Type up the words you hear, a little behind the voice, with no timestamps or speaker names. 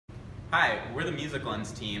Hi, we're the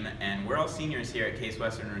MusicLens team, and we're all seniors here at Case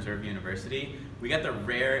Western Reserve University. We got the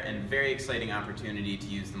rare and very exciting opportunity to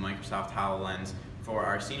use the Microsoft HoloLens for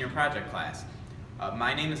our senior project class.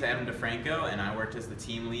 My name is Adam DeFranco, and I worked as the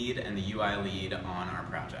team lead and the UI lead on our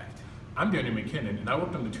project. I'm Danny McKinnon, and I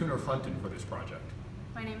worked on the tuner front-end for this project.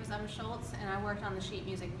 My name is Emma Schultz, and I worked on the sheet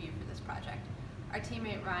music view for this project. Our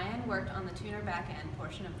teammate Ryan worked on the tuner back-end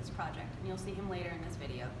portion of this project, and you'll see him later in this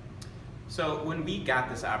video. So when we got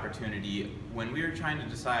this opportunity, when we were trying to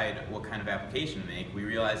decide what kind of application to make, we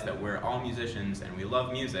realized that we're all musicians and we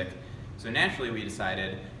love music. So naturally we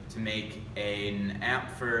decided to make an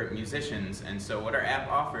app for musicians. And so what our app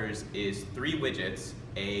offers is 3 widgets,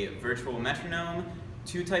 a virtual metronome,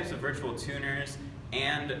 2 types of virtual tuners,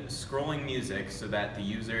 and scrolling music so that the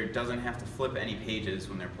user doesn't have to flip any pages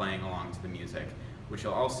when they're playing along to the music, which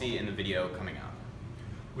you'll all see in the video coming up.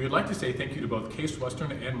 We would like to say thank you to both Case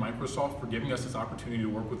Western and Microsoft for giving us this opportunity to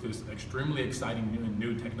work with this extremely exciting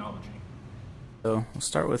new technology. So we'll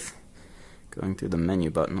start with going through the menu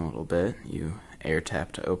button a little bit. You air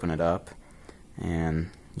tap to open it up, and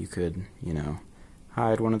you could,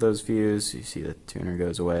 hide one of those views. You see the tuner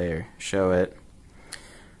goes away, or show it.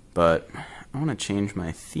 But I want to change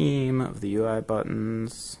my theme of the UI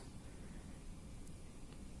buttons.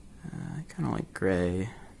 I kind of like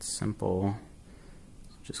gray. It's simple.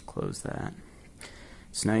 Just close that.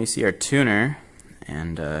 So now you see our tuner,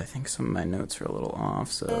 and I think some of my notes are a little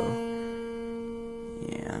off, so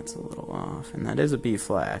yeah, it's a little off, and that is a B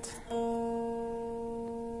flat.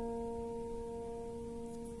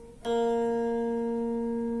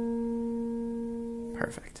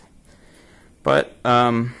 Perfect. But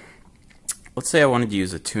let's say I wanted to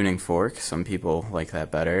use a tuning fork. Some people like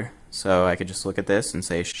that better, so I could just look at this and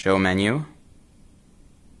say show menu,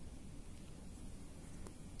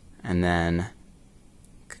 and then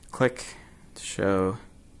click to show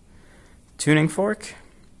tuning fork.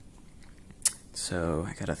 So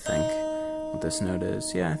I gotta think what this note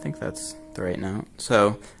is. Yeah, I think that's the right note.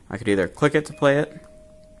 So I could either click it to play it,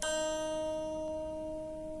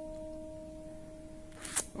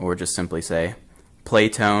 or just simply say play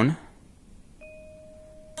tone.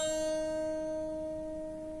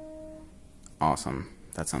 Awesome,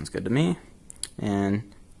 that sounds good to me.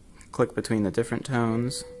 And click between the different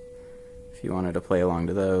tones if you wanted to play along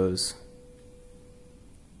to those.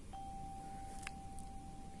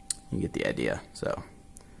 You get the idea. So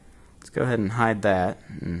let's go ahead and hide that,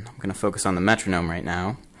 and I'm going to focus on the metronome right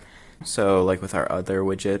now. So like with our other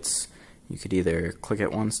widgets, you could either click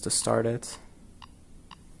it once to start it,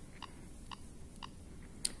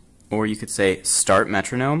 or you could say start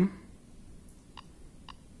metronome.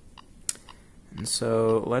 And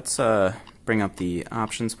so let's bring up the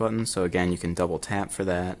options button. So again, you can double tap for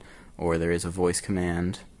that, or there is a voice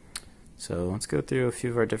command. So let's go through a few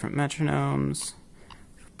of our different metronomes.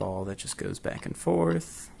 A ball that just goes back and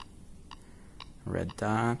forth, a red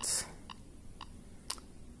dot,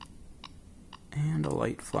 and a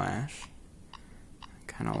light flash.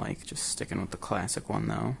 Kind of like just sticking with the classic one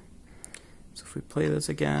though. So if we play this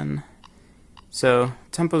again, so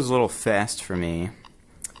tempo's a little fast for me.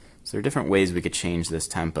 So there are different ways we could change this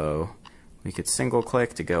tempo. We could single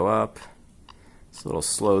click to go up. It's a little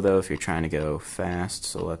slow though if you're trying to go fast,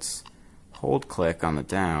 so let's hold click on the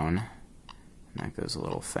down, and that goes a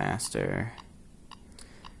little faster.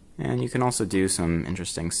 And you can also do some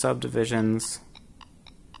interesting subdivisions.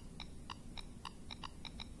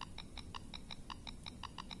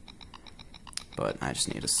 But I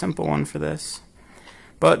just need a simple one for this.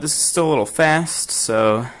 But this is still a little fast,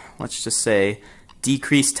 so let's just say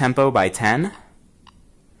decrease tempo by 10.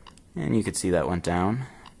 And you can see that went down.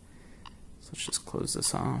 So let's just close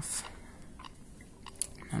this off.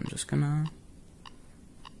 I'm just gonna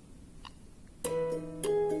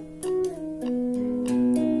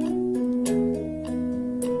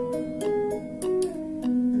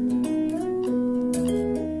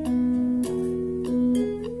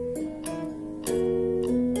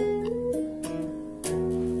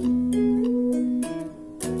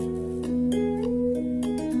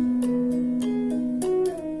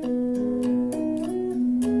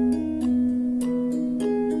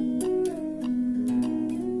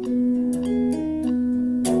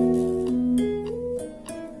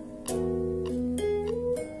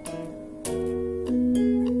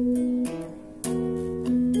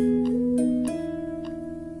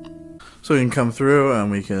So we can come through and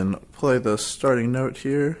we can play the starting note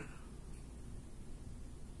here.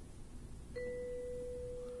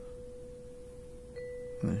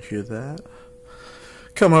 And hear that.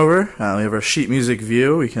 Come over, we have our sheet music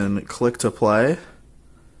view. We can click to play.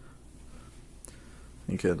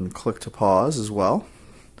 You can click to pause as well.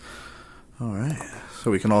 All right. So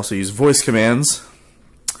we can also use voice commands.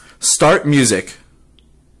 Start music.